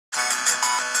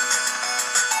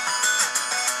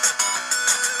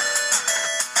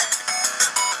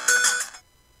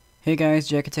Hey guys,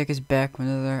 Jack Attack is back with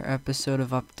another episode of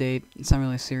Update. It's not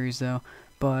really a series though,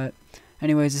 but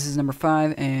anyways, this is number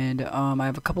 5, and I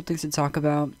have a couple things to talk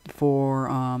about for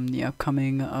the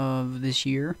upcoming of this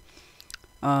year.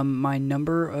 My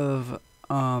number of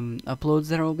uploads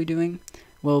that I will be doing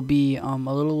will be a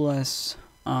little less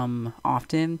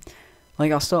often.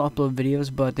 Like I'll still upload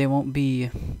videos, but they won't be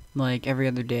like every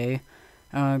other day,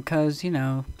 cause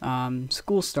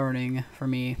school's starting for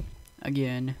me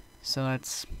again, so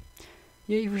that's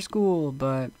yay for school,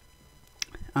 but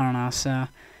I don't know. So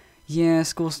yeah,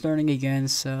 school's starting again,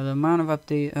 so the amount of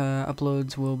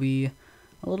uploads will be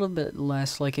a little bit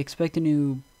less. Like expect a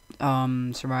new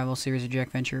survival series of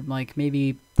Jack Venture, like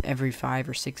maybe every 5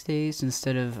 or 6 days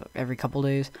instead of every couple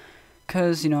days,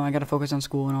 cause I gotta focus on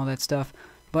school and all that stuff.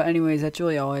 But anyways, that's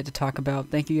really all I had to talk about.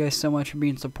 Thank you guys so much for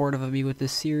being supportive of me with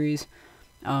this series.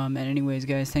 And anyways,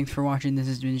 guys, thanks for watching. This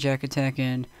has been Jack Attack,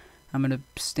 and I'm gonna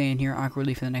stay in here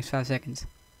awkwardly for the next 5 seconds.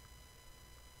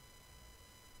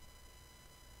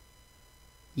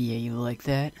 Yeah, you like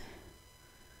that?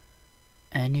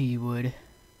 I knew you would.